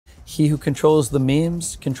he who controls the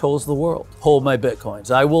memes controls the world. Hold my Bitcoins.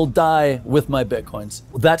 I will die with my Bitcoins.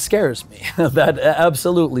 That scares me. That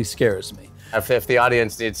absolutely scares me. If the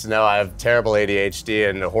audience needs to know, I have terrible ADHD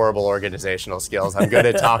and horrible organizational skills. I'm good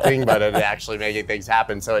at talking, but at actually making things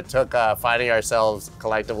happen. So it took finding ourselves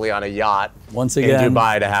collectively on a yacht once again in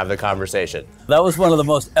Dubai to have the conversation. That was one of the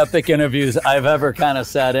most epic interviews I've ever kind of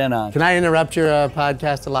sat in on. Can I interrupt your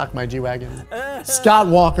podcast to lock my G-Wagon? Scott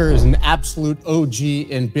Walker is an absolute OG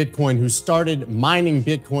in Bitcoin who started mining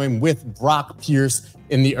Bitcoin with Brock Pierce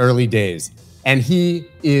in the early days. And he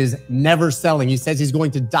is never selling. He says he's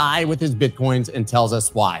going to die with his Bitcoins and tells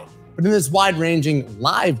us why. But in this wide-ranging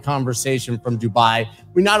live conversation from Dubai,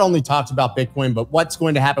 we not only talked about Bitcoin, but what's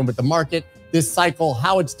going to happen with the market, this cycle,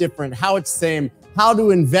 how it's different, how it's same, how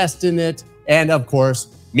to invest in it, and of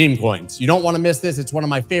course, meme coins. You don't want to miss this. It's one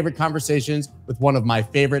of my favorite conversations with one of my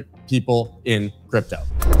favorite people in crypto.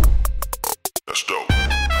 That's dope. That's dope.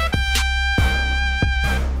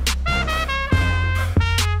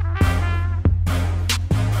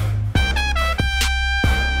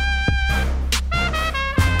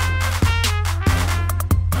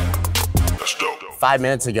 5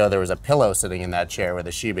 minutes ago, there was a pillow sitting in that chair with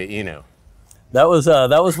a Shiba Inu. That was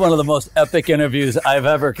one of the most epic interviews I've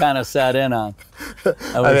ever kind of sat in on.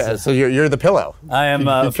 So you're the pillow. I am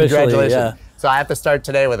officially, Congratulations. yeah. So I have to start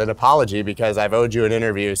today with an apology because I've owed you an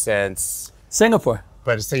interview since... Singapore.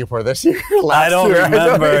 But it's Singapore this year? I don't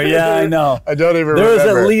remember. Yeah, I know. I don't even remember.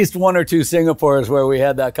 There was at least 1 or 2 Singapores where we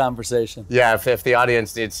had that conversation. Yeah, if the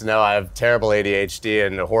audience needs to know, I have terrible ADHD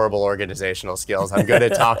and horrible organizational skills. I'm good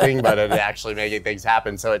at talking, but at actually making things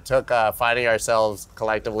happen. So it took finding ourselves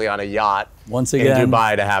collectively on a yacht once again in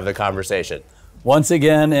Dubai to have the conversation. Once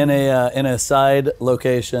again in a side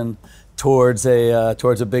location towards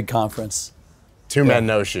a big conference. Two men,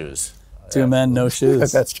 no shoes. 2 men, no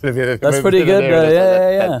shoes. That's going to be the That's pretty good.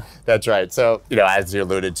 Yeah. That's right. So, you know, as you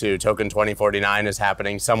alluded to, Token 2049 is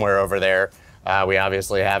happening somewhere over there. We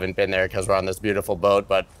obviously haven't been there because we're on this beautiful boat,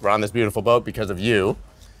 but we're on this beautiful boat because of you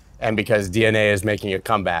and because DNA is making a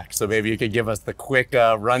comeback. So maybe you could give us the quick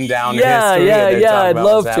rundown of history. Yeah. I'd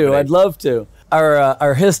love to.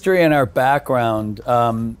 Our history and our background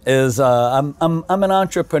is I'm an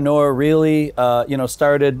entrepreneur. Really,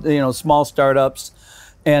 started small startups.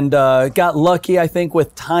 And got lucky, I think,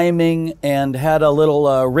 with timing and had a little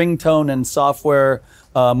ringtone and software,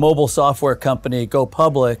 mobile software company go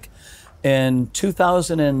public in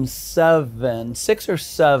 2007, 6 or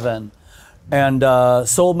 7, and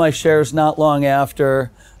sold my shares not long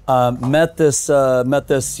after. Met this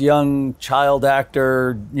young child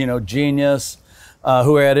actor, genius,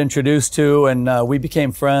 who I had introduced to, and we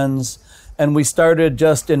became friends. And we started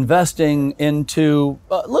just investing into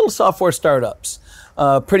little software startups.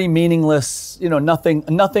 Pretty meaningless,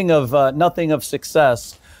 nothing of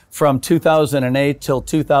success from 2008 till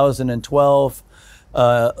 2012.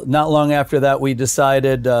 Not long after that, we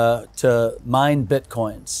decided to mine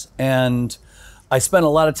Bitcoins. And I spent a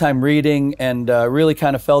lot of time reading and really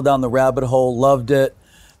kind of fell down the rabbit hole, loved it.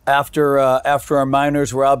 After our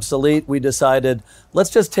miners were obsolete, we decided, let's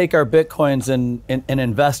just take our Bitcoins and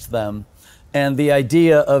invest them. And the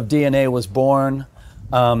idea of DNA was born.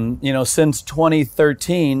 Since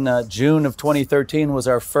 2013, June of 2013 was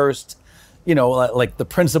our first, like the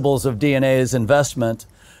principles of DNA's investment.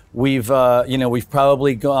 We've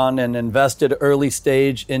probably gone and invested early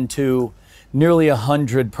stage into nearly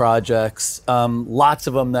 100 projects, lots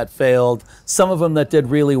of them that failed, some of them that did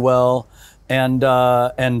really well. And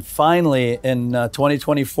finally in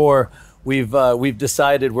 2024, we've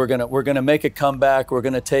decided we're gonna make a comeback. We're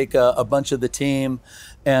gonna take a bunch of the team,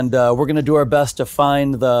 and we're gonna do our best to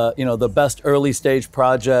find the best early stage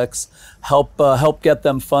projects, help get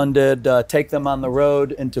them funded, take them on the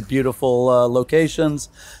road into beautiful locations,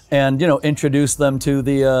 and introduce them to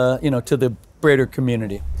the greater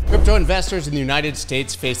community. Crypto investors in the United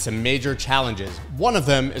States face some major challenges. One of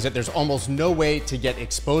them is that there's almost no way to get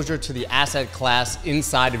exposure to the asset class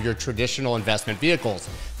inside of your traditional investment vehicles.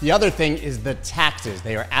 The other thing is the taxes.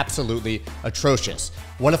 They are absolutely atrocious.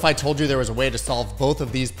 What if I told you there was a way to solve both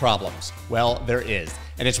of these problems? Well, there is,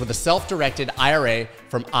 and it's with a self-directed IRA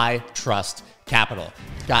from iTrustCapital.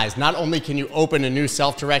 Guys, not only can you open a new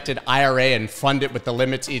self-directed IRA and fund it with the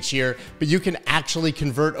limits each year, but you can actually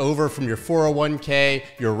convert over from your 401k,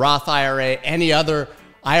 your Roth IRA, any other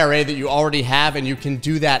IRA that you already have, and you can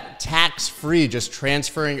do that tax-free, just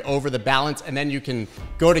transferring over the balance, and then you can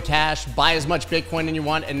go to cash, buy as much Bitcoin as you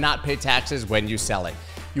want, and not pay taxes when you sell it.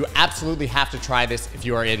 You absolutely have to try this if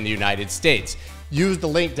you are in the United States. Use the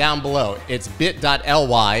link down below. It's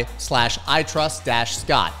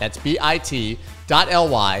bit.ly/iTrust-Scott. That's bit.ly/iTrust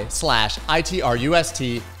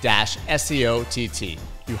bit.ly/ITRUST-SCOTT.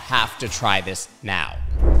 You have to try this now.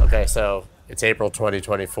 Okay, so it's April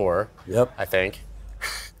 2024. Yep. I think.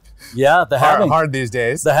 Yeah, the halving. Hard these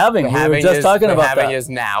days. The halving. We were just talking about that. The halving is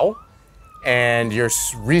now, and you're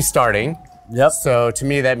restarting. Yep. So to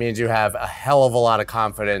me, that means you have a hell of a lot of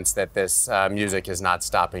confidence that this music is not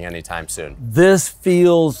stopping anytime soon. This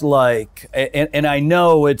feels like, and I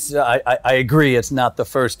know I agree, it's not the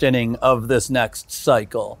first inning of this next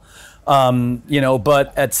cycle,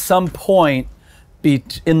 but at some point,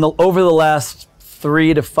 over the last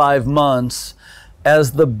 3 to 5 months,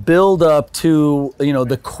 as the build up to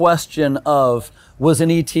the question of, was an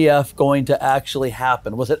ETF going to actually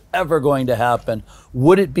happen? Was it ever going to happen?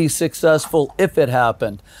 Would it be successful if it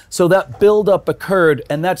happened? So that buildup occurred,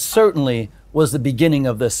 and that certainly was the beginning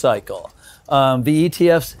of this cycle. The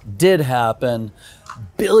ETFs did happen.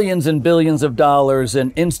 Billions and billions of dollars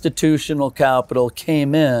in institutional capital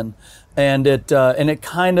came in, and it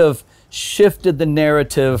kind of shifted the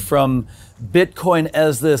narrative from Bitcoin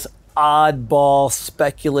as this oddball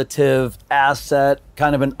speculative asset,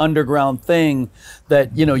 kind of an underground thing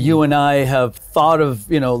that you and I have thought of,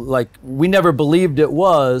 like we never believed it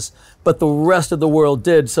was, but the rest of the world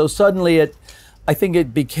did. So suddenly I think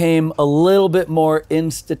it became a little bit more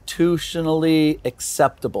institutionally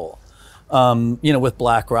acceptable, with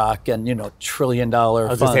BlackRock and $1 trillion funds.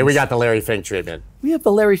 I was gonna say, we got the Larry Fink treatment. We have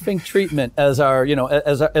the Larry Fink treatment as our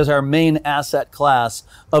our main asset class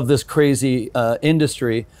of this crazy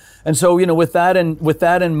industry. And so, with that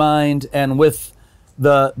in mind, and with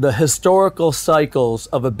the historical cycles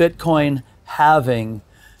of a Bitcoin halving,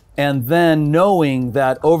 and then knowing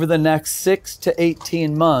that over the next 6 to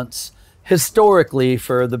 18 months, historically,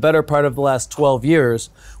 for the better part of the last 12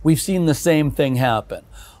 years, we've seen the same thing happen.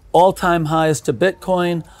 All-time highs to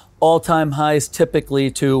Bitcoin, all-time highs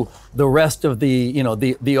typically to the rest of the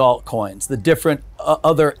altcoins, the different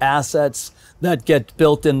other assets that get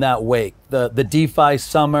built in that wake. The DeFi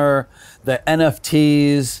summer, the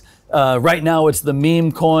NFTs. Right now, it's the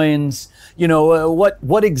meme coins.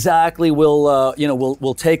 What exactly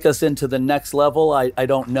will take us into the next level? I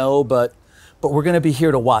don't know, but we're going to be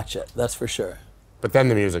here to watch it. That's for sure. But then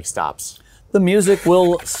the music stops. The music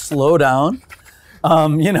will slow down.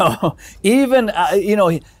 Here's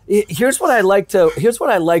what I like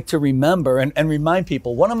to remember and remind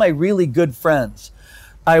people. One of my really good friends,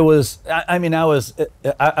 I was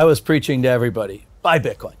preaching to everybody, buy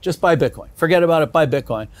Bitcoin, just buy Bitcoin. Forget about it, buy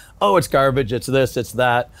Bitcoin. Oh, it's garbage, it's this, it's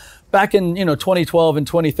that. Back in 2012 and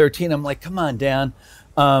 2013, I'm like, come on, Dan.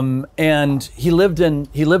 And he lived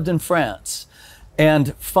in France.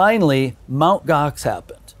 And finally, Mt. Gox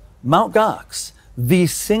happened. Mt. Gox, the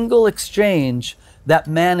single exchange that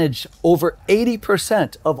managed over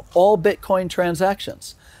 80% of all Bitcoin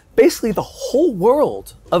transactions. Basically, the whole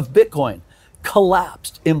world of Bitcoin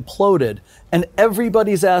collapsed, imploded, and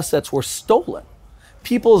everybody's assets were stolen.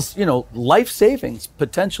 People's, life savings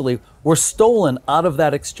potentially were stolen out of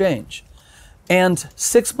that exchange. And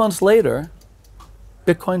 6 months later,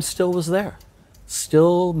 Bitcoin still was there,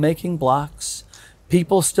 still making blocks.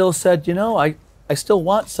 People still said, I still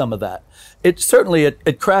want some of that.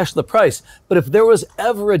 It crashed the price. But if there was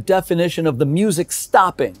ever a definition of the music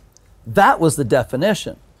stopping, that was the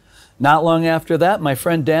definition. Not long after that, my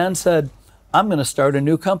friend Dan said, I'm going to start a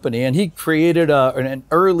new company. And he created an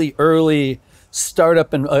early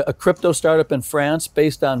startup, a crypto startup in France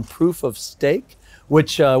based on proof of stake,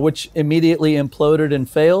 which immediately imploded and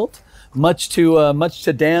failed, much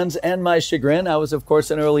to Dan's and my chagrin. I was, of course,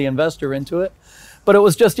 an early investor into it. But it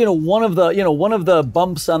was just, one of the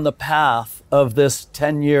bumps on the path of this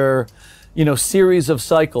 10-year, series of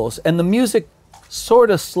cycles. And the music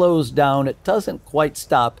sort of slows down. It doesn't quite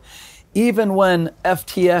stop, even when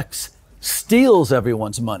FTX steals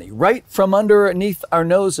everyone's money right from underneath our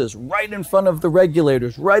noses, right in front of the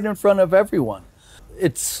regulators, right in front of everyone.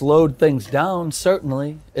 It slowed things down,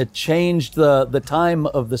 certainly. It changed the time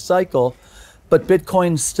of the cycle, but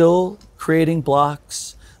Bitcoin's still creating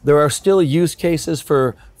blocks. There are still use cases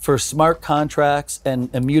for smart contracts and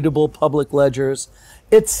immutable public ledgers.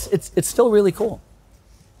 It's still really cool.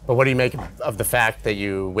 But what do you make of the fact that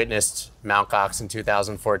you witnessed Mt. Gox in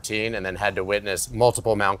 2014 and then had to witness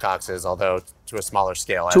multiple Mt. Goxes, although to a smaller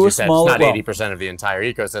scale? As you said, it's not 80% of the entire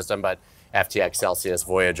ecosystem, but FTX, Celsius,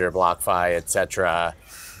 Voyager, BlockFi, etc.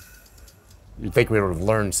 You'd think we would have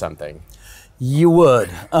learned something. You would.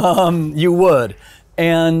 You would.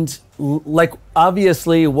 And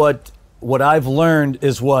obviously what I've learned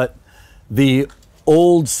is what the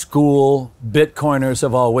old school Bitcoiners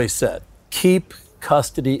have always said. Keep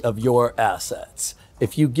custody of your assets.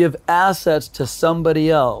 If you give assets to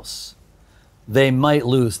somebody else, they might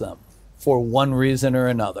lose them for one reason or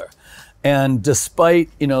another. And despite,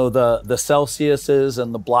 the Celsiuses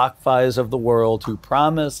and the BlockFis of the world who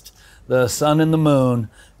promised the sun and the moon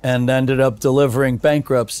and ended up delivering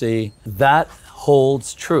bankruptcy, that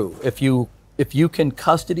holds true. If you can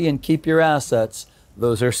custody and keep your assets,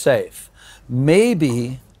 those are safe.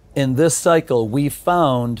 Maybe in this cycle, we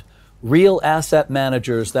found real asset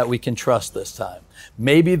managers that we can trust this time.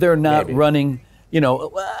 Maybe they're not running,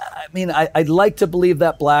 I'd like to believe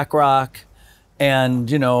that BlackRock and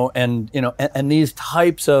these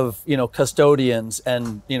types of, custodians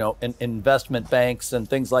and, and investment banks and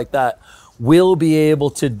things like that will be able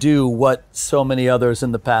to do what so many others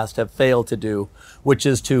in the past have failed to do, which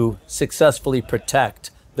is to successfully protect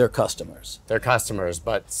their customers. Their customers,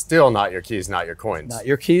 but still not your keys, not your coins. Not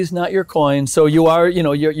your keys, not your coins. So you are,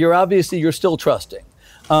 you're obviously, you're still trusting.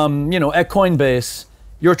 At Coinbase,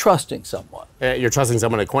 you're trusting someone. You're trusting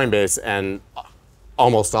someone at Coinbase, and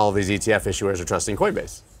almost all of these ETF issuers are trusting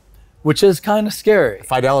Coinbase. Which is kind of scary.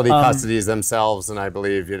 Fidelity custodies themselves, and I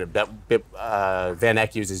believe Van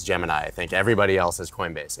Eck uses Gemini. I think everybody else is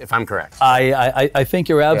Coinbase, if I'm correct. I think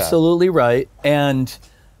you're absolutely right, and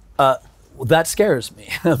that scares me.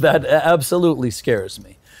 That absolutely scares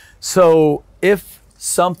me. So if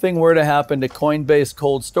something were to happen to Coinbase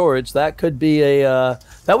cold storage, that could be that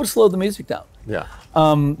would slow the music down. Yeah.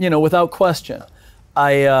 Without question.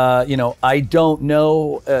 I don't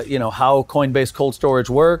know, how Coinbase cold storage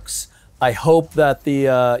works. I hope that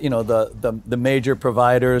the major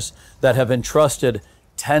providers that have entrusted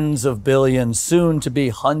tens of billions, soon to be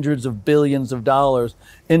hundreds of billions of dollars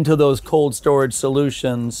into those cold storage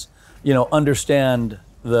solutions, understand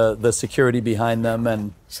the security behind them,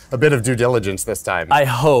 and a bit of due diligence this time. I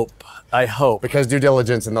hope. Because due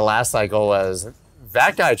diligence in the last cycle was,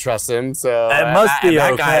 that guy trusts him, so it must be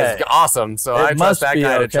that okay. guy is awesome. So I trust that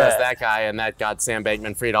guy to trust okay. that guy, and that got Sam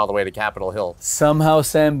Bankman-Fried all the way to Capitol Hill. Somehow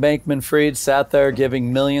Sam Bankman-Fried sat there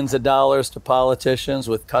giving millions of dollars to politicians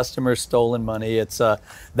with customers' stolen money. It's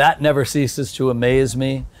that never ceases to amaze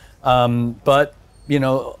me. But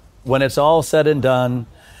when it's all said and done,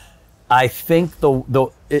 I think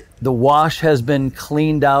the wash has been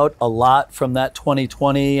cleaned out a lot from that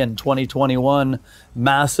 2020 and 2021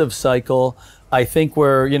 massive cycle. I think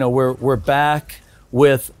we're back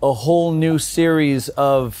with a whole new series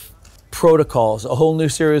of protocols, a whole new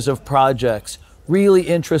series of projects, really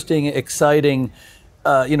interesting, exciting,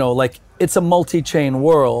 it's a multi-chain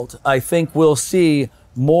world. I think we'll see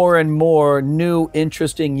more and more new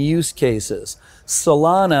interesting use cases.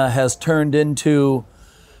 Solana has turned into,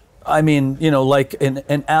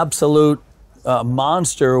 an absolute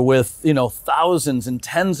monster with, thousands and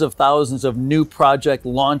tens of thousands of new projects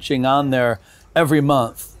launching on there every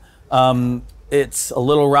month. It's a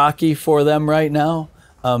little rocky for them right now.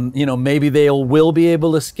 Maybe they will be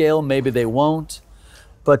able to scale, maybe they won't.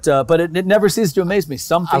 But it never ceases to amaze me.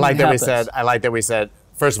 Something happens. I like that we said,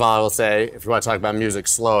 first of all, I will say, if you want to talk about music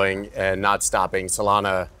slowing and not stopping,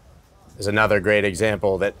 Solana is another great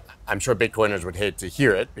example that I'm sure Bitcoiners would hate to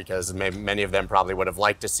hear it, because many of them probably would have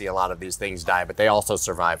liked to see a lot of these things die, but they also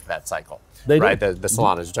survived that cycle. They right? did. The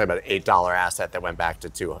Solana, you're talking about an $8 asset that went back to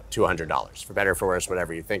 $200, for better or for worse,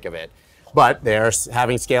 whatever you think of it. But they are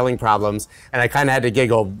having scaling problems, and I kind of had to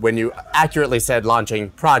giggle when you accurately said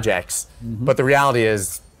launching projects, but the reality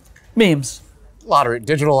is memes.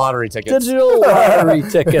 Digital lottery tickets. Digital lottery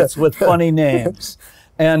tickets with funny names.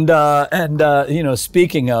 And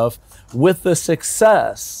speaking of, with the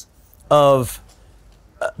success of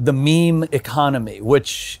the meme economy,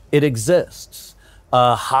 which it exists,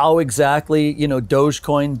 how exactly,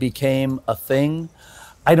 Dogecoin became a thing,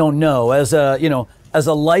 I don't know. As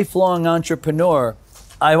a lifelong entrepreneur,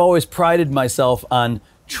 I've always prided myself on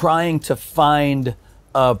trying to find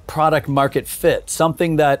a product market fit,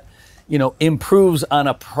 something that, improves on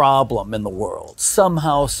a problem in the world,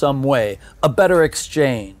 somehow, some way, a better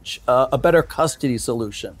exchange, a better custody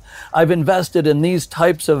solution. I've invested in these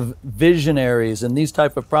types of visionaries and these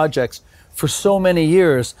type of projects for so many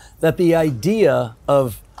years that the idea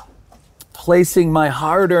of placing my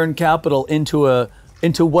hard-earned capital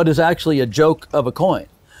into what is actually a joke of a coin.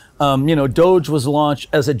 Doge was launched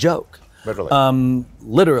as a joke.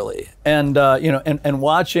 Literally. And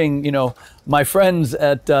watching, my friends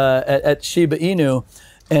at Shiba Inu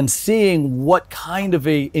and seeing what kind of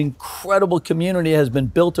a incredible community has been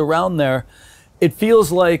built around there, it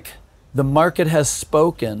feels like the market has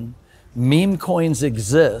spoken, meme coins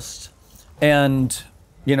exist, and,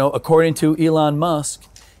 according to Elon Musk,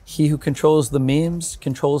 he who controls the memes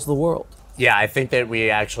controls the world. Yeah, I think that we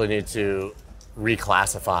actually need to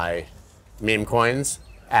reclassify meme coins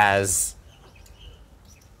as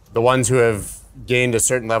the ones who have gained a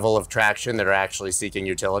certain level of traction that are actually seeking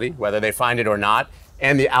utility, whether they find it or not,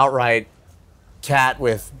 and the outright cat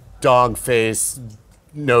with dog face,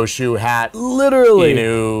 no shoe hat, literally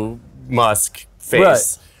Inu Musk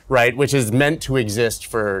face, right? Which is meant to exist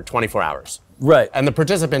for 24 hours. Right. And the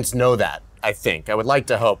participants know that, I think. I would like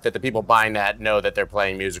to hope that the people buying that know that they're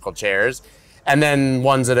playing musical chairs. And then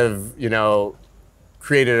ones that have, you know,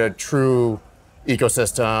 created a true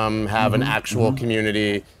ecosystem, have an actual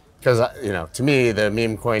community. Because, you know, to me, the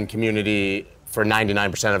meme coin community, for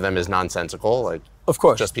 99% of them, is nonsensical. Like, of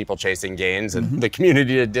course, just people chasing gains, and the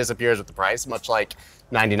community disappears with the price, much like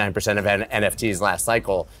 99% of NFTs last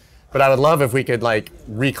cycle. But I would love if we could like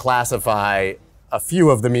reclassify a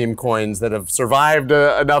few of the meme coins that have survived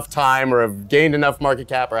enough time, or have gained enough market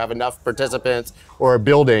cap, or have enough participants, or are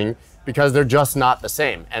building, because they're just not the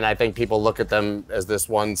same. And I think people look at them as this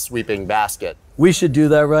one sweeping basket. We should do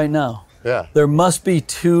that right now. Yeah. There must be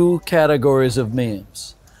two categories of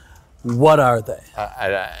memes. What are they?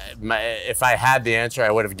 If I had the answer, I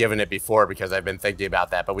would have given it before, because I've been thinking about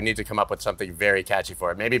that. But we need to come up with something very catchy for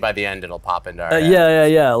it. Maybe by the end it'll pop into our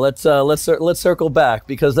head. Yeah. Let's circle back,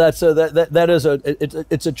 because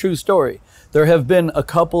it's a true story. There have been a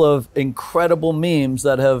couple of incredible memes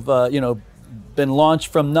that have been launched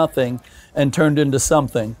from nothing and turned into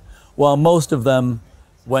something, while most of them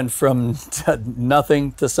went from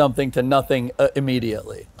nothing to something to nothing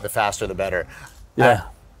immediately. The faster, the better. Yeah.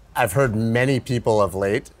 I've heard many people of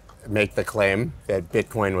late make the claim that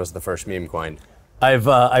Bitcoin was the first meme coin.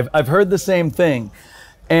 I've heard the same thing,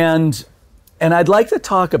 and I'd like to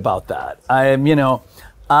talk about that. I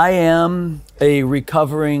am a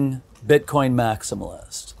recovering Bitcoin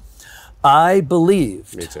maximalist. I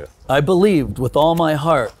believed with all my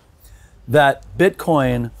heart that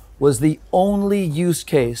Bitcoin was the only use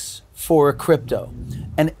case for crypto,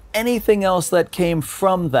 and anything else that came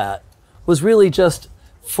from that was really just,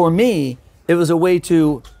 for me, it was a way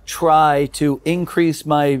to try to increase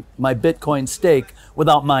my Bitcoin stake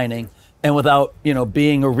without mining and without,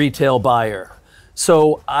 being a retail buyer.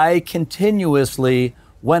 So I continuously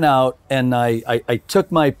went out and I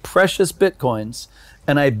took my precious Bitcoins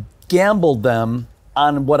and I gambled them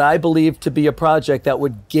on what I believed to be a project that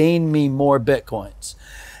would gain me more Bitcoins.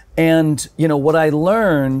 And, what I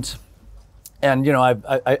learned, and,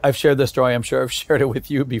 I've shared this story, I'm sure I've shared it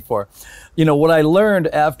with you before. What I learned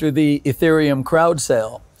after the Ethereum crowd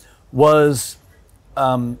sale was,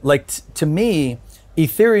 to me,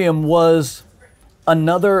 Ethereum was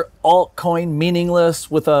another altcoin,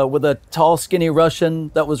 meaningless, with a tall, skinny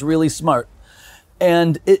Russian that was really smart.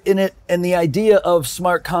 And the idea of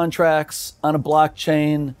smart contracts on a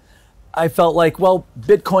blockchain, I felt like, well,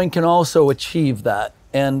 Bitcoin can also achieve that,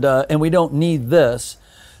 and we don't need this.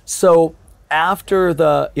 So after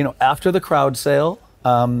the crowd sale,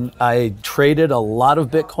 I traded a lot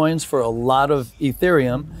of Bitcoins for a lot of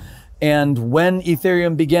Ethereum, and when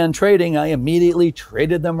Ethereum began trading, I immediately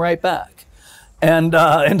traded them right back.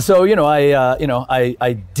 And so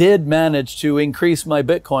I did manage to increase my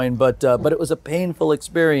Bitcoin, but it was a painful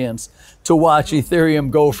experience to watch Ethereum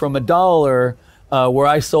go from $1 where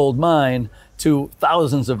I sold mine to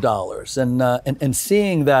thousands of dollars, and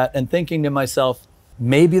seeing that and thinking to myself,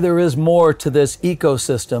 maybe there is more to this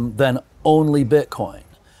ecosystem than only Bitcoin.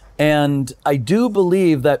 And I do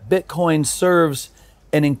believe that Bitcoin serves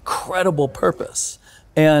an incredible purpose,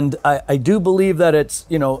 and I do believe that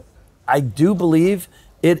I do believe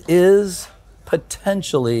it is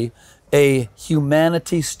potentially a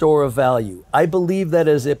humanity store of value. I believe that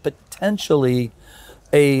is potentially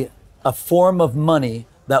a form of money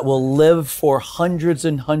that will live for hundreds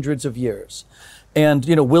and hundreds of years. And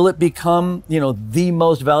will it become the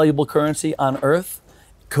most valuable currency on Earth?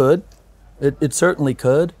 Could. It certainly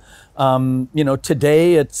could.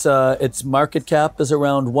 Today its market cap is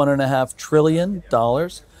around $1.5 trillion,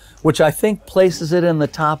 which I think places it in the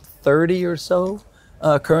top 30 or so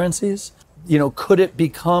currencies. Could it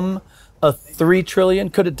become a 3 trillion?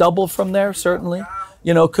 Could it double from there? Certainly.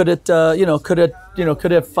 Could it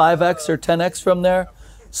 5x or 10x from there?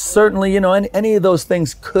 Certainly. Any of those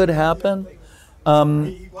things could happen.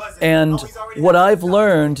 And what I've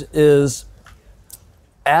learned is,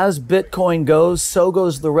 as Bitcoin goes, so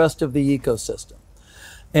goes the rest of the ecosystem.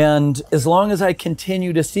 And as long as I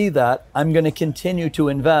continue to see that, I'm going to continue to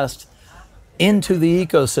invest into the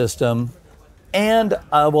ecosystem, and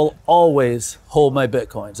I will always hold my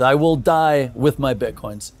Bitcoins. I will die with my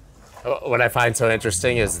Bitcoins. What I find so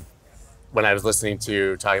interesting is, when I was listening to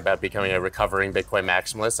you talk about becoming a recovering Bitcoin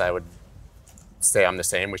maximalist, I would say I'm the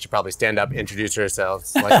same. We should probably stand up, introduce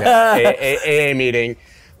ourselves, like an AA meeting.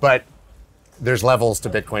 But there's levels to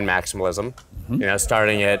Bitcoin maximalism,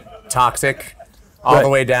 starting at toxic, all the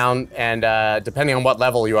Right. way down, and depending on what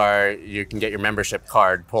level you are, you can get your membership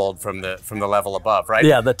card pulled from the level above, right?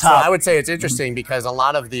 Yeah, the top. So I would say it's interesting because a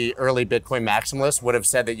lot of the early Bitcoin maximalists would have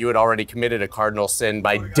said that you had already committed a cardinal sin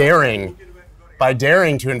by daring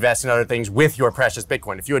to invest in other things with your precious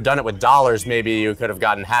Bitcoin. If you had done it with dollars, maybe you could have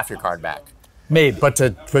gotten half your card back. Maybe. But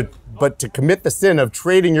to commit the sin of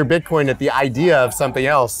trading your Bitcoin at the idea of something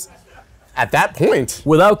else, at that point,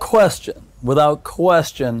 without question,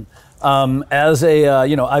 as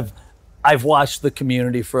a I've watched the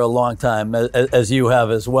community for a long time, as you have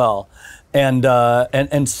as well,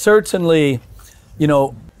 and certainly,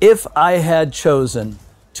 if I had chosen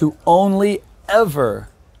to only ever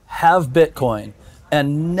have Bitcoin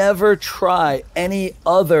and never try any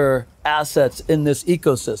other assets in this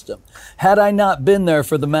ecosystem, had I not been there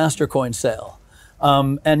for the Mastercoin sale,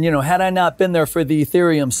 and had I not been there for the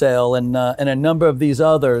Ethereum sale and a number of these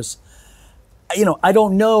others, I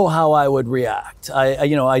don't know how I would react.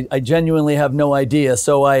 I genuinely have no idea.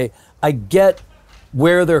 So I get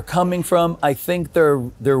where they're coming from. I think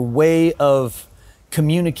their way of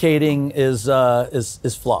communicating is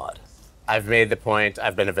flawed. I've made the point,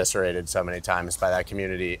 I've been eviscerated so many times by that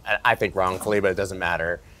community. I think wrongfully, but it doesn't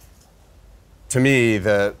matter. To me,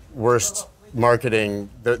 the worst marketing,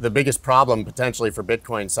 the biggest problem potentially for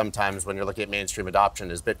Bitcoin sometimes when you're looking at mainstream adoption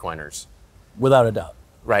is Bitcoiners. Without a doubt.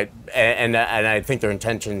 Right, and I think their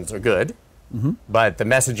intentions are good, but the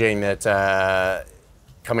messaging that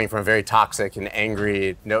coming from very toxic and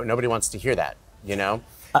angry, nobody wants to hear that,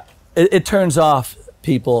 It turns off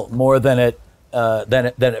people more than it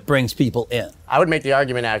brings people in. I would make the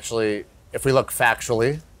argument, actually, if we look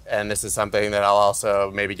factually, and this is something that I'll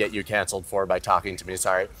also maybe get you canceled for by talking to me,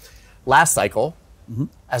 sorry. Last cycle,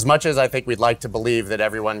 as much as I think we'd like to believe that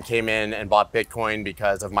everyone came in and bought Bitcoin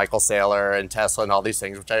because of Michael Saylor and Tesla and all these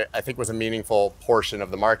things, which I think was a meaningful portion of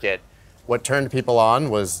the market, what turned people on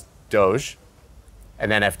was Doge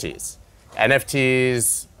and NFTs.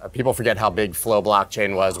 NFTs, people forget how big Flow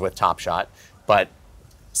blockchain was with Top Shot, but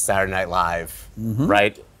Saturday Night Live,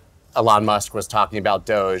 right? Elon Musk was talking about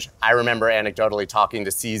Doge. I remember anecdotally talking to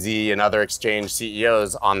CZ and other exchange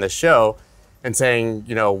CEOs on the show and saying,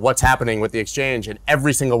 what's happening with the exchange? And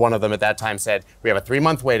every single one of them at that time said, we have a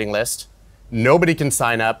 3-month waiting list. Nobody can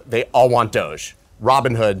sign up. They all want Doge.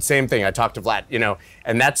 Robinhood, same thing. I talked to Vlad,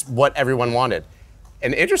 and that's what everyone wanted.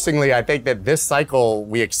 And interestingly, I think that this cycle,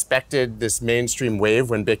 we expected this mainstream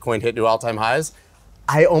wave when Bitcoin hit new all-time highs.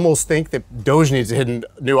 I almost think that Doge needs to hit a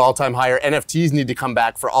new all-time high, or NFTs need to come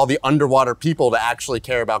back for all the underwater people to actually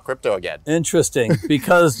care about crypto again. Interesting,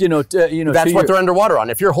 because that's what they're underwater on.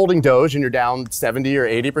 If you're holding Doge and you're down 70 or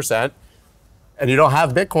 80%, and you don't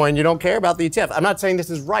have Bitcoin, you don't care about the ETF. I'm not saying this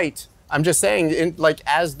is right. I'm just saying,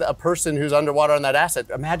 as a person who's underwater on that asset,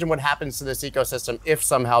 imagine what happens to this ecosystem if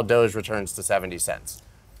somehow Doge returns to 70 cents.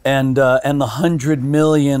 And the 100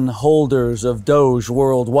 million holders of Doge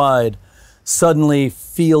worldwide suddenly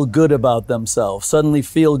feel good about themselves, suddenly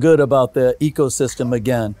feel good about the ecosystem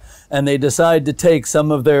again, and they decide to take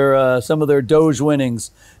some of their Doge winnings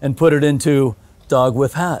and put it into dog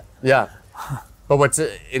with hat. Yeah, but what's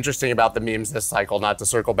interesting about the memes this cycle, not to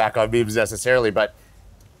circle back on memes necessarily, but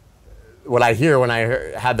what I hear when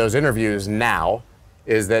I had those interviews now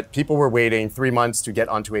is that people were waiting 3 months to get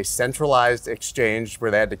onto a centralized exchange where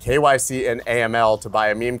they had to KYC and AML to buy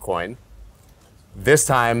a meme coin. This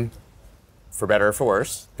time, for better or for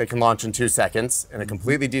worse, they can launch in 2 seconds in a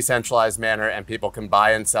completely decentralized manner, and people can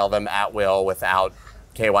buy and sell them at will without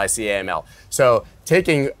KYC AML. So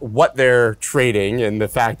taking what they're trading and the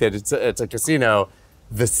fact that it's a casino,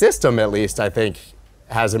 the system at least I think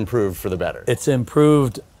has improved for the better. It's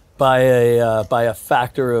improved by a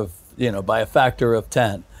factor of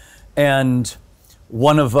 10, and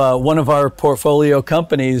one of our portfolio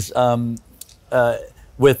companies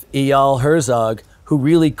with Eyal Herzog, who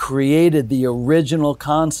really created the original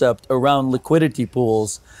concept around liquidity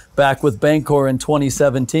pools back with Bancor in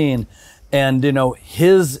 2017. And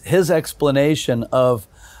his explanation of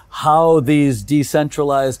how these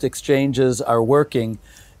decentralized exchanges are working,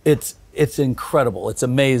 it's incredible. It's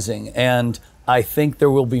amazing. And I think there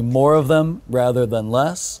will be more of them rather than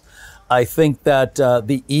less. I think that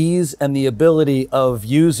the ease and the ability of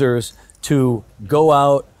users to go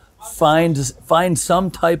out, find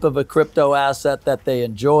some type of a crypto asset that they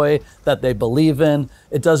enjoy, that they believe in.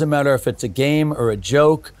 It doesn't matter if it's a game or a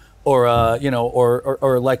joke or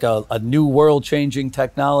or like a new world-changing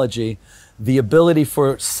technology. The ability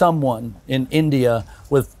for someone in India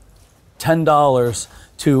with $10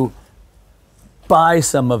 to buy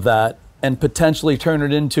some of that and potentially turn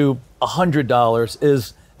it into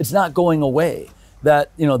 $100 it's not going away.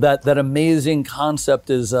 that amazing concept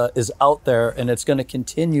is out there, and it's going to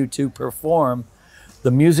continue to perform.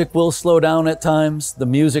 The music will slow down at times. The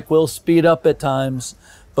music will speed up at times,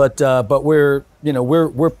 but we're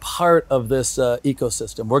part of this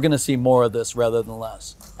ecosystem. We're going to see more of this rather than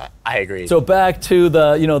less. I agree. So back to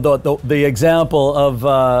the example of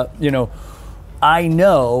I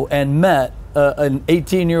know and met an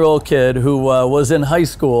 18-year-old kid who was in high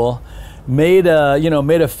school, made a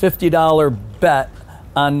 $50 bet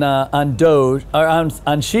on Doge or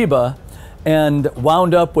on Shiba, and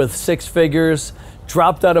wound up with 6 figures.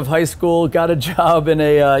 Dropped out of high school, got a job in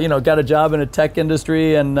a tech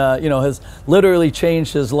industry, and has literally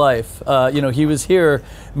changed his life. He was here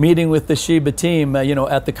meeting with the Shiba team,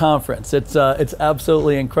 at the conference. It's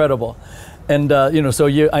absolutely incredible. And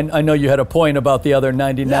I know you had a point about the other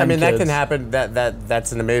 99 Yeah, I mean, kids. that can happen.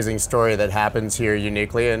 That's an amazing story that happens here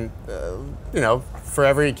uniquely, and for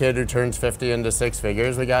every kid who turns 50 into 6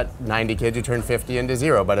 figures, we got 90 kids who turn 50 into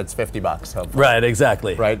 0, but it's $50, hopefully. Right,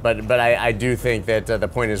 exactly. Right, but I do think that the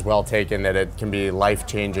point is well taken, that it can be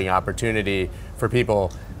life-changing opportunity for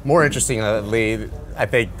people. More interestingly, I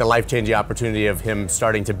think the life-changing opportunity of him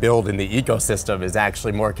starting to build in the ecosystem is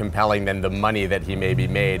actually more compelling than the money that he maybe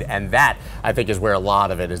made, and that, I think, is where a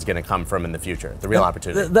lot of it is going to come from in the future, the real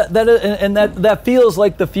opportunity. That feels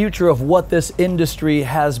like the future of what this industry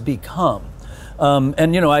has become.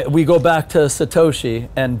 We go back to Satoshi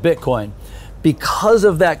and Bitcoin. Because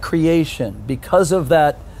of that creation, because of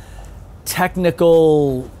that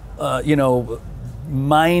technical,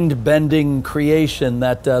 mind-bending creation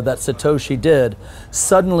that Satoshi did,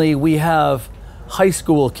 suddenly we have high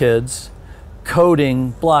school kids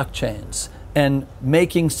coding blockchains and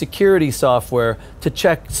making security software to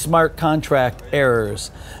check smart contract errors,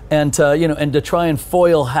 and to try and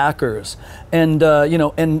foil hackers, and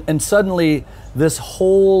suddenly this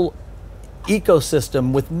whole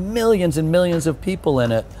ecosystem with millions and millions of people in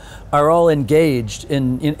it are all engaged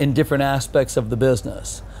in different aspects of the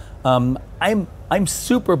business. I'm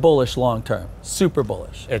super bullish long term, super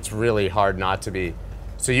bullish. It's really hard not to be.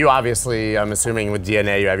 So you obviously, I'm assuming with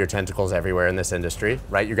DNA, you have your tentacles everywhere in this industry,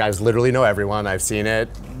 right? You guys literally know everyone. I've seen it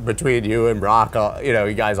between you and Brock,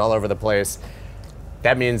 you guys all over the place.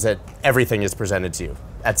 That means that everything is presented to you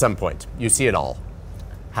at some point. You see it all.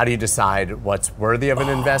 How do you decide what's worthy of an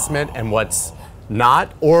investment and what's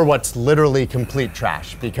not, or what's literally complete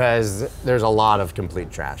trash? Because there's a lot of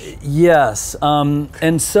complete trash. Yes,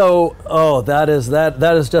 and so that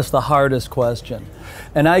is just the hardest question,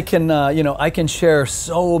 and I can share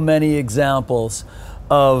so many examples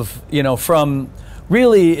of from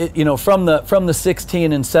the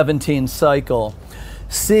 16 and 17 cycle,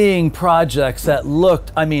 seeing projects that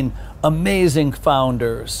looked, amazing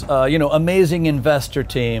founders, amazing investor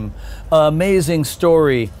team, amazing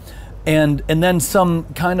story, and then some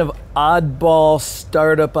kind of oddball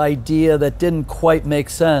startup idea that didn't quite make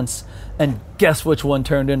sense, and guess which one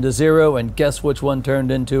turned into 0, and guess which one turned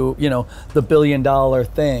into the $1 billion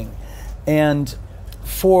thing. And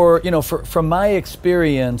from my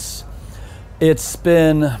experience, it's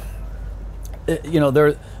been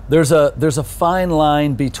there's a fine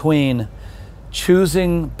line between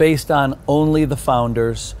choosing based on only the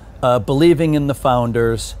founders, believing in the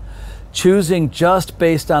founders, choosing just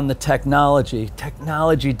based on the technology.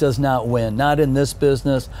 Technology does not win, not in this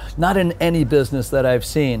business, not in any business that I've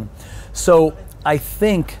seen. So I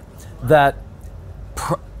think that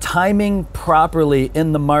timing properly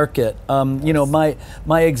in the market, my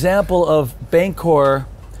example of Bancor,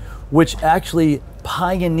 which actually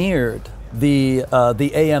pioneered the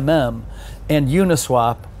AMM, and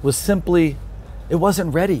Uniswap was simply, it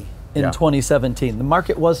wasn't ready in 2017. The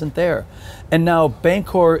market wasn't there, and now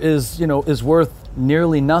Bancor is worth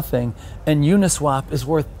nearly nothing, and Uniswap is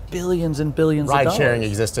worth billions and billions of dollars. Ride sharing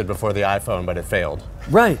existed before the iPhone, but it failed.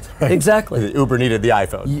 Right, exactly. Uber needed the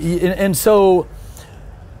iPhone, and so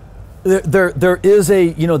there is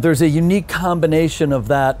there's a unique combination of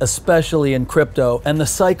that, especially in crypto, and the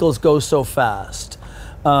cycles go so fast.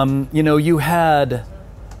 You had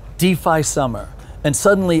DeFi summer, and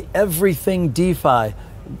suddenly everything DeFi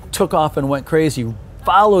took off and went crazy,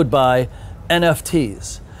 followed by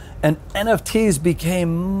NFTs. And NFTs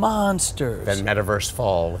became monsters. Then Metaverse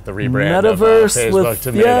fall with the rebrand Metaverse of Facebook with,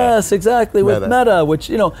 to Meta. Yes, exactly, with Meta,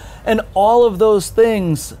 which, and all of those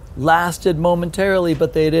things lasted momentarily,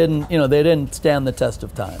 but they didn't stand the test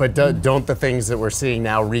of time. But don't the things that we're seeing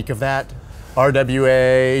now reek of that?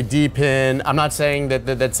 RWA, DPIN, I'm not saying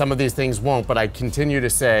that some of these things won't, but I continue to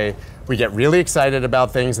say we get really excited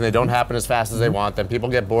about things and they don't happen as fast as they want, then people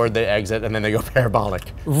get bored, they exit, and then they go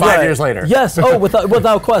parabolic 5 years later. Yes,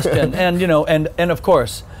 without question. And and of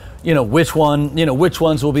course, which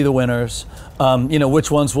ones will be the winners,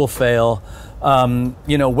 which ones will fail.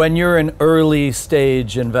 When you're an early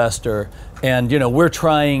stage investor, and we're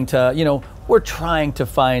trying to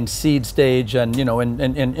find seed stage,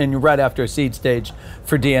 and right after seed stage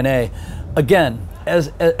for DNA. Again,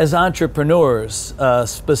 as entrepreneurs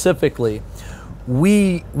specifically,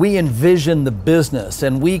 we envision the business,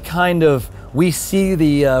 and we see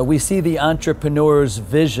the entrepreneur's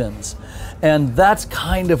visions, and that's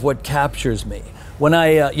kind of what captures me. When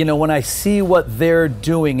I see what they're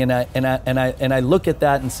doing, and I look at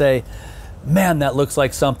that and say, man, that looks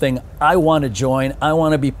like something I want to join. I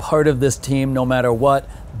want to be part of this team no matter what.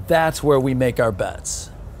 That's where we make our bets.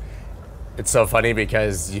 It's so funny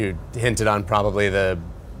because you hinted on probably the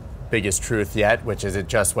biggest truth yet, which is it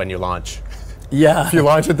just when you launch. Yeah. If you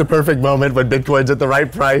launch at the perfect moment when Bitcoin's at the right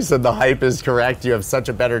price and the hype is correct, you have such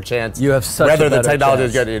a better chance. You have such a better chance. Whether the technology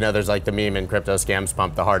is good, there's like the meme in crypto, scams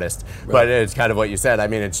pump the hardest. Right. But it's kind of what you said. I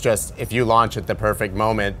mean, it's just if you launch at the perfect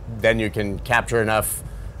moment, then you can capture enough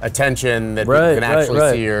attention that people can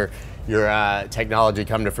actually see your technology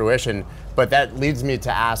come to fruition. But that leads me to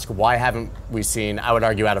ask, why haven't we seen, I would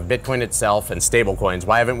argue out of Bitcoin itself and stablecoins,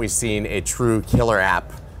 why haven't we seen a true killer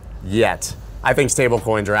app yet? I think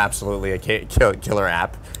stablecoins are absolutely a killer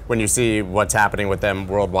app when you see what's happening with them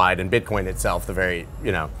worldwide, and Bitcoin itself, the very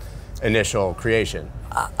initial creation.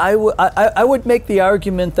 I would make the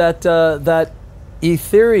argument that that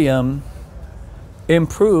Ethereum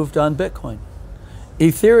improved on Bitcoin.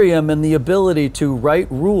 Ethereum and the ability to write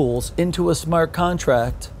rules into a smart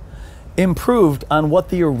contract improved on what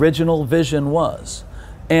the original vision was,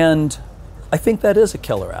 and I think that is a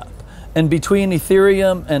killer app. And between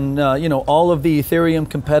Ethereum and all of the Ethereum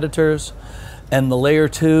competitors and the layer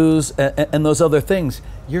 2s and those other things,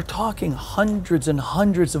 you're talking hundreds and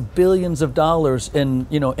hundreds of billions of dollars in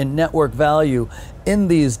network value in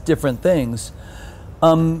these different things.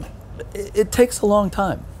 It takes a long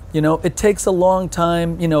time. It takes a long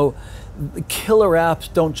time. Killer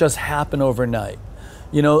apps don't just happen overnight.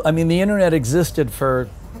 I mean, the internet existed for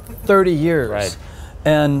 30 years, right.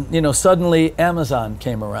 And suddenly Amazon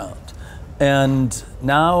came around. And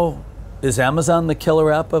now, is Amazon the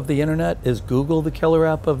killer app of the internet? Is Google the killer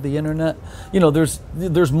app of the internet?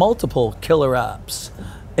 There's multiple killer apps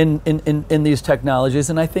in these technologies,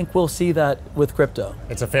 and I think we'll see that with crypto.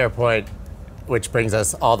 It's a fair point, which brings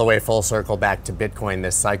us all the way full circle back to Bitcoin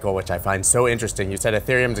this cycle, which I find so interesting. You said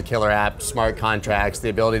Ethereum's a killer app, smart contracts, the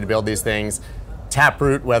ability to build these things.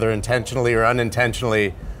 Taproot, whether intentionally or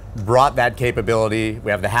unintentionally, brought that capability. We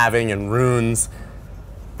have the halving and runes.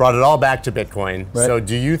 Brought it all back to Bitcoin. Right. So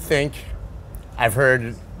do you think, I've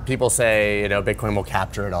heard people say, Bitcoin will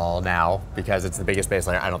capture it all now because it's the biggest base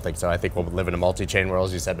layer. I don't think so. I think we'll live in a multi-chain world,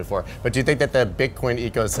 as you said before. But do you think that the Bitcoin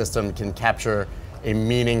ecosystem can capture a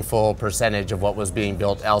meaningful percentage of what was being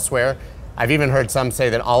built elsewhere? I've even heard some say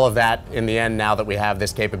that all of that, in the end, now that we have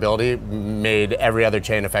this capability, made every other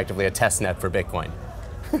chain effectively a test net for Bitcoin.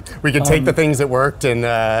 We could take the things that worked and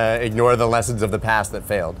ignore the lessons of the past that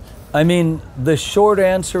failed. I mean, the short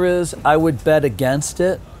answer is I would bet against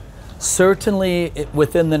it. Certainly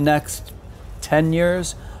within the next 10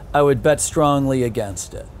 years, I would bet strongly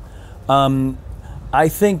against it. I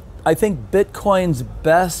think Bitcoin's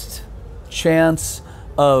best chance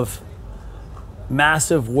of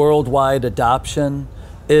massive worldwide adoption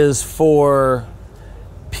is for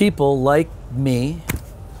people like me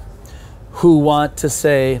who want to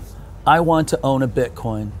say, I want to own a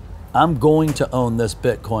Bitcoin. I'm going to own this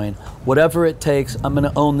Bitcoin. Whatever it takes, I'm going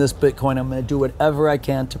to own this Bitcoin. I'm going to do whatever I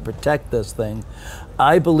can to protect this thing.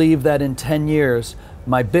 I believe that in 10 years,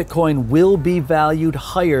 my Bitcoin will be valued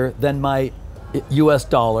higher than my US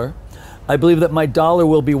dollar. I believe that my dollar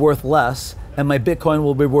will be worth less and my Bitcoin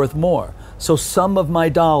will be worth more. So some of my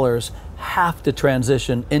dollars have to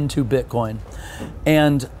transition into Bitcoin.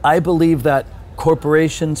 And I believe that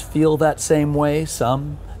corporations feel that same way,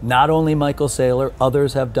 some. Not only Michael Saylor,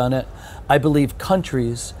 others have done it. I believe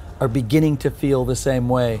countries are beginning to feel the same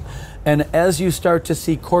way. And as you start to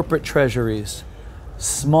see corporate treasuries,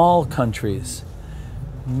 small countries,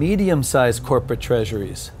 medium-sized corporate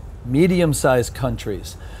treasuries, medium-sized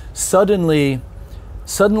countries, suddenly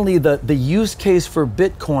the use case for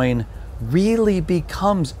Bitcoin really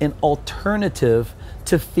becomes an alternative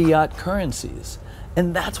to fiat currencies.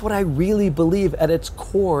 And that's what I really believe at its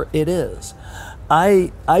core it is.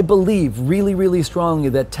 I believe really, really strongly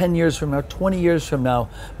that 10 years from now, 20 years from now,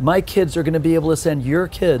 my kids are going to be able to send your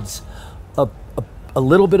kids a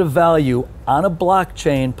little bit of value on a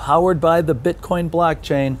blockchain powered by the Bitcoin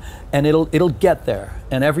blockchain, and it'll get there.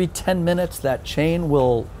 And every 10 minutes, that chain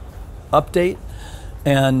will update,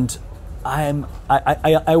 and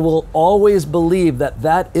I will always believe that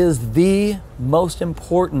that is the most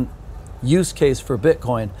important use case for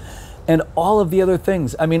Bitcoin. And all of the other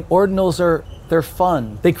things, I mean, ordinals they're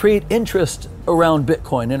fun. They create interest around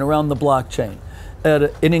Bitcoin and around the blockchain.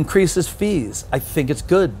 It increases fees. I think it's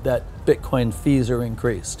good that Bitcoin fees are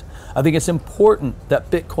increased. I think it's important that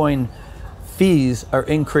Bitcoin fees are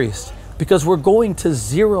increased because we're going to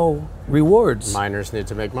zero rewards. Miners need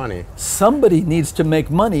to make money. Somebody needs to make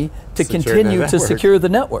money to continue to secure the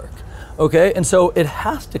network. Okay, and so it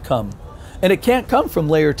has to come. And it can't come from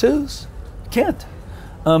layer 2s. It can't.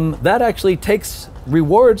 That actually takes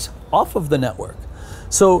rewards off of the network.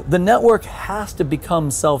 So the network has to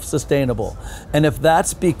become self-sustainable. And if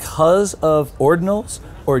that's because of ordinals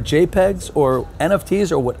or JPEGs or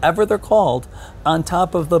NFTs or whatever they're called on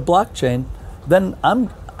top of the blockchain, then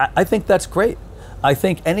I think that's great. I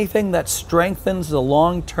think anything that strengthens the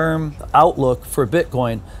long-term outlook for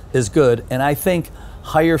Bitcoin is good. And I think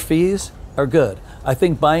higher fees are good. I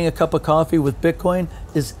think buying a cup of coffee with Bitcoin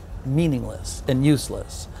is meaningless and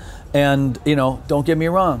useless. And, you know, don't get me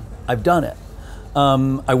wrong, I've done it.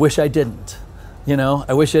 I wish I didn't. You know,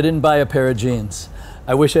 I wish I didn't buy a pair of jeans.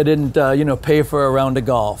 I wish I didn't, pay for a round of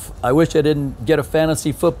golf. I wish I didn't get a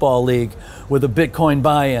fantasy football league with a Bitcoin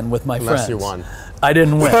buy-in with my friends. Unless you won. I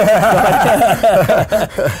didn't win.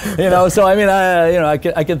 So I mean,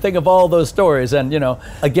 I can think of all those stories, and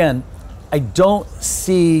again, I don't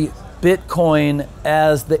see Bitcoin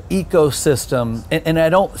as the ecosystem, and I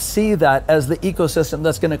don't see that as the ecosystem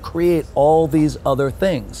that's going to create all these other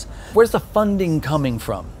things. Where's the funding coming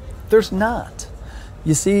from? There's not.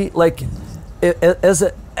 You see, like, as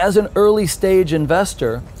an early stage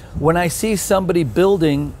investor, when I see somebody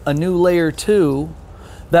building a new layer 2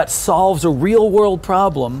 that solves a real world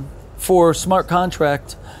problem for smart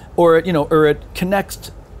contract, or it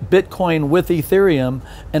connects Bitcoin with Ethereum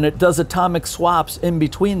and it does atomic swaps in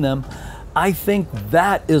between them, I think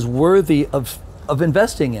that is worthy of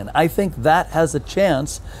investing in. I think that has a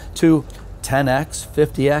chance to 10x,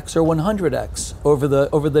 50x, or 100x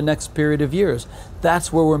over the next period of years.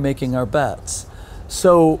 That's where we're making our bets.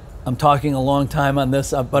 So I'm talking a long time on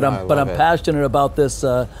this, but I'm passionate about this.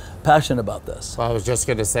 Well, I was just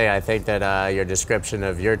going to say, I think that your description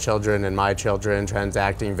of your children and my children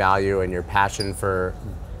transacting value and your passion for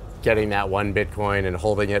getting that one Bitcoin and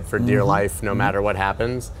holding it for dear life, no matter what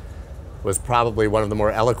happens, was probably one of the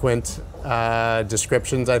more eloquent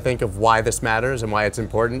descriptions, I think, of why this matters and why it's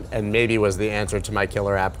important, and maybe was the answer to my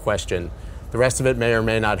killer app question. The rest of it may or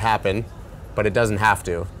may not happen, but it doesn't have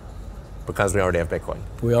to, because we already have Bitcoin.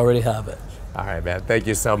 We already have it. All right, man. Thank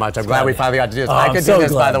you so much. I'm glad we finally got to do this. I could do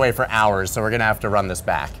this, by the way, for hours, so we're going to have to run this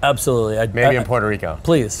back. Absolutely. Maybe in Puerto Rico.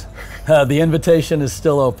 Please. The invitation is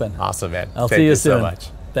still open. Awesome, man. I'll see you soon. Thank you so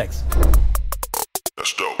much. Thanks.